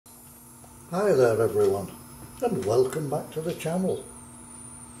Hi there everyone, and welcome back to the channel.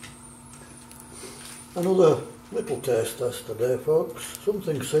 Another little taste test today folks,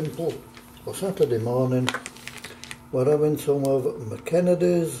 something simple for Saturday morning. We're having some of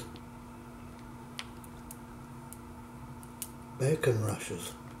McKennedy's bacon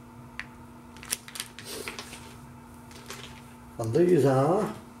rashers. And these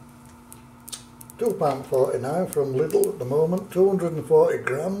are £2.49 from Lidl at the moment, 240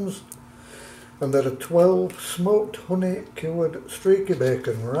 grams. And there are 12 smoked honey cured streaky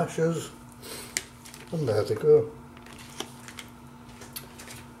bacon rashers, and there they go.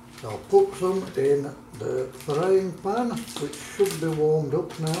 I'll put some in the frying pan, which should be warmed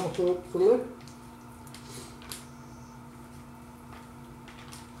up now hopefully.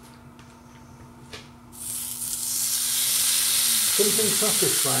 Something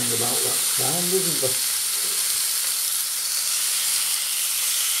satisfying about that sound, isn't there?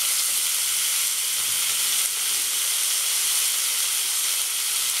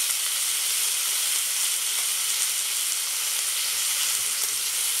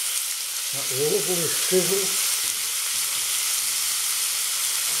 That lovely sizzle.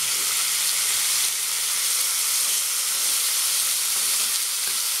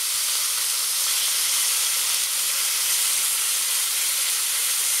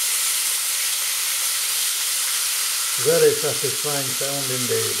 Very satisfying sound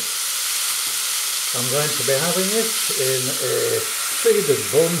indeed. I'm going to be having it in a seeded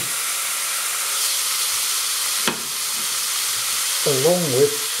bun along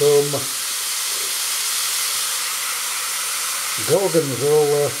with some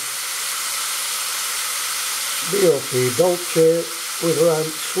Gorgonzola DOP Dolce with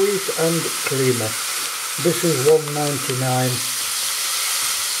ranch, sweet and creamy. This is £1.99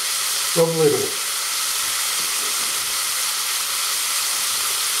 from Lidl.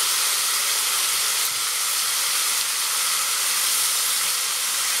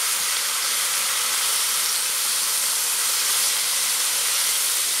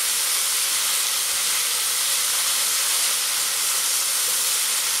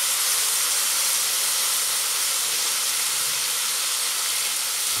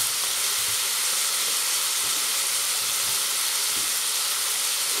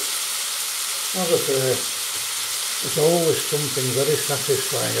 As I say, there's always something very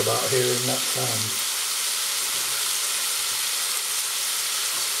satisfying about hearing that sound.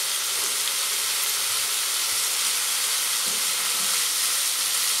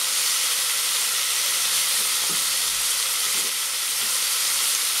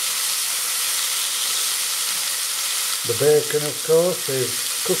 The bacon, of course, is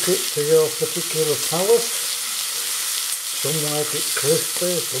cook it to your particular palate. Some like it crispy,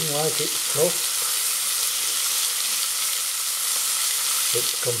 some like it soft.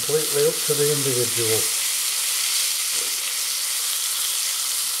 It's completely up to the individual.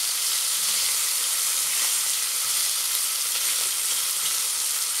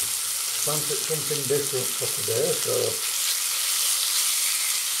 Fancied something different for today,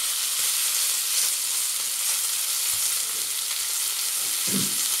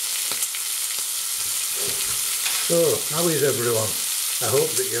 So, how is everyone? I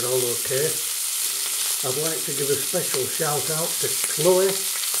hope that you're all okay. I'd like to give a special shout out to Chloe,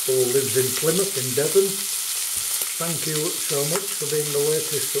 who lives in Plymouth in Devon. Thank you so much for being the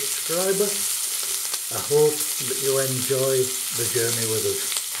latest subscriber. I hope that you enjoy the journey with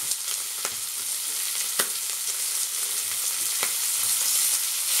us.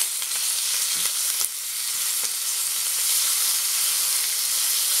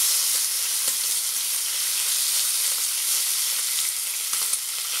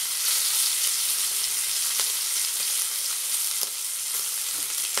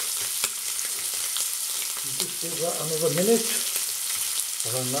 Just give that another minute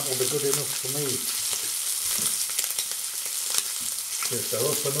and then that will be good enough for me. Just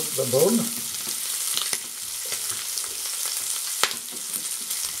open up the bun.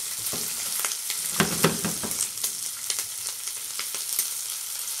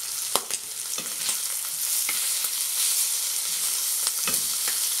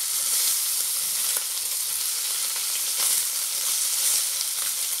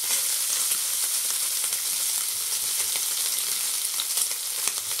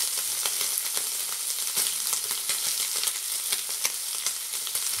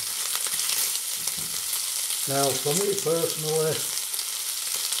 Now for me personally,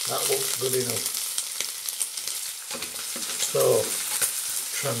 that looks good enough. So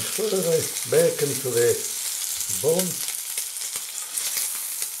transfer the bacon to the bun,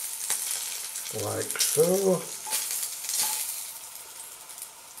 like so.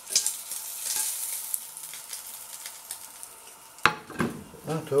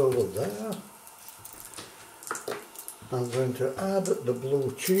 that over there. I'm going to add the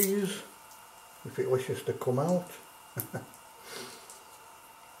blue cheese if it wishes to come out.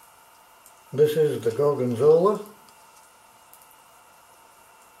 This is the Gorgonzola.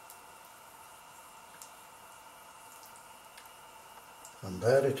 And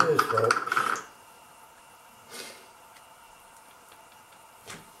there it is, folks.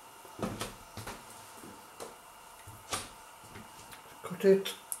 Cut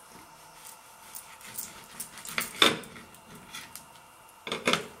it.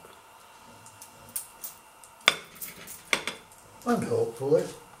 And hopefully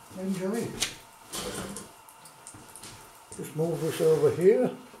enjoy it. Just move this over here.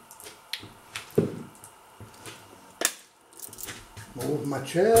 Move my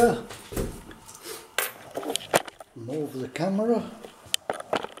chair. Move the camera.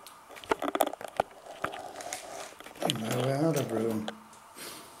 And now we're out of room.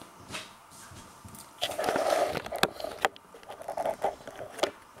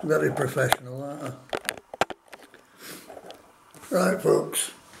 Very professional, aren't I? Right,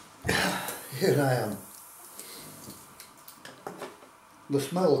 folks, here I am. The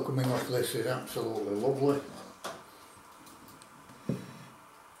smell coming off this is absolutely lovely.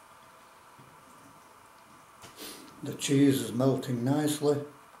 The cheese is melting nicely.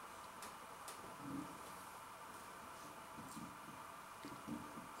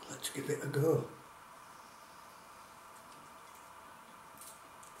 Let's give it a go.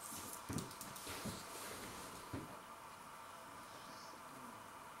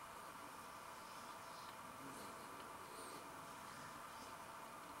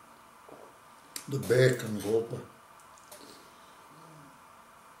 The bacon's lovely.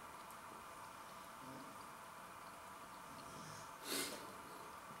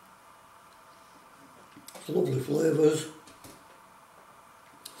 It's lovely flavours.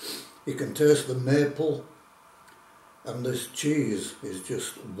 You can taste the maple, and this cheese is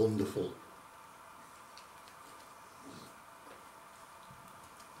just wonderful.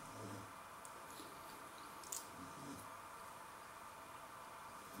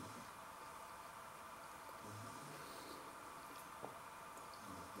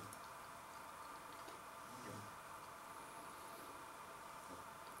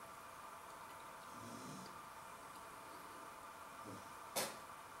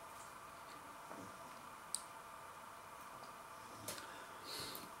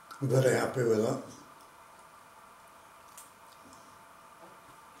 I'm very happy with that.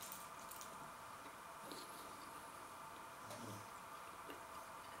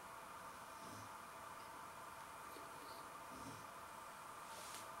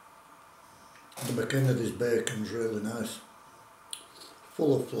 The McKennedy's bacon's really nice,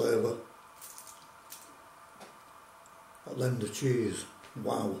 full of flavour. But then the cheese,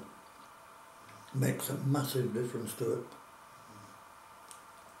 wow, makes a massive difference to it.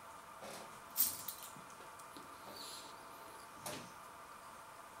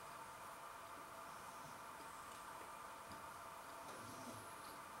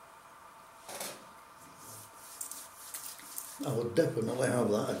 I would definitely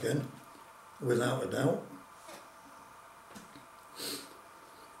have that again, without a doubt.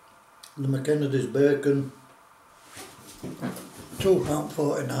 The McKennedy's bacon,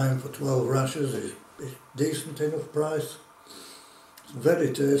 £2.49 for 12 rashers is decent enough price. It's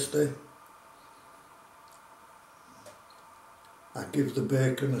very tasty. I give the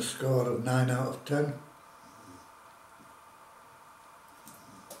bacon a score of 9 out of 10.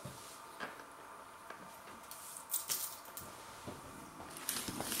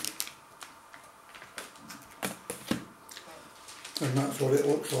 And that's what it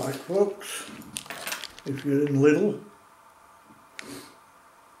looks like, folks, if you're in Lidl.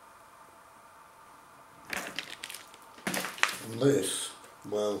 And this,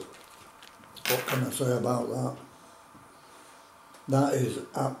 well, what can I say about that? That is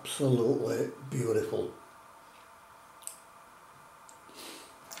absolutely beautiful.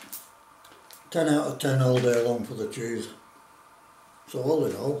 10 out of 10 all day long for the cheese. So all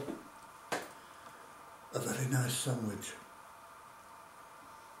in all, a very nice sandwich.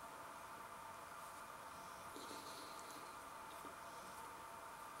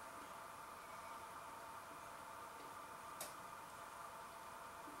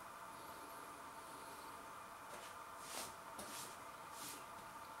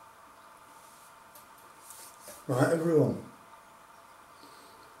 Right, everyone,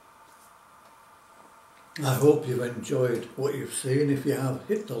 I hope you've enjoyed what you've seen. If you have,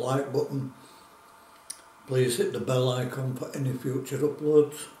 hit the like button. Please hit the bell icon for any future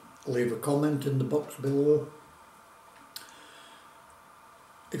uploads. Leave a comment in the box below.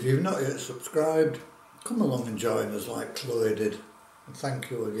 If you've not yet subscribed, come along and join us like Chloe did. And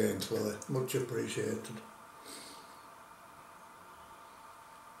thank you again, Chloe, much appreciated.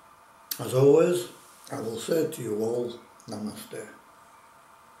 As always, I will say to you all, Namaste.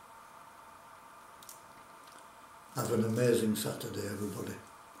 Have an amazing Saturday, everybody.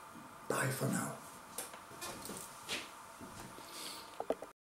 Bye for now.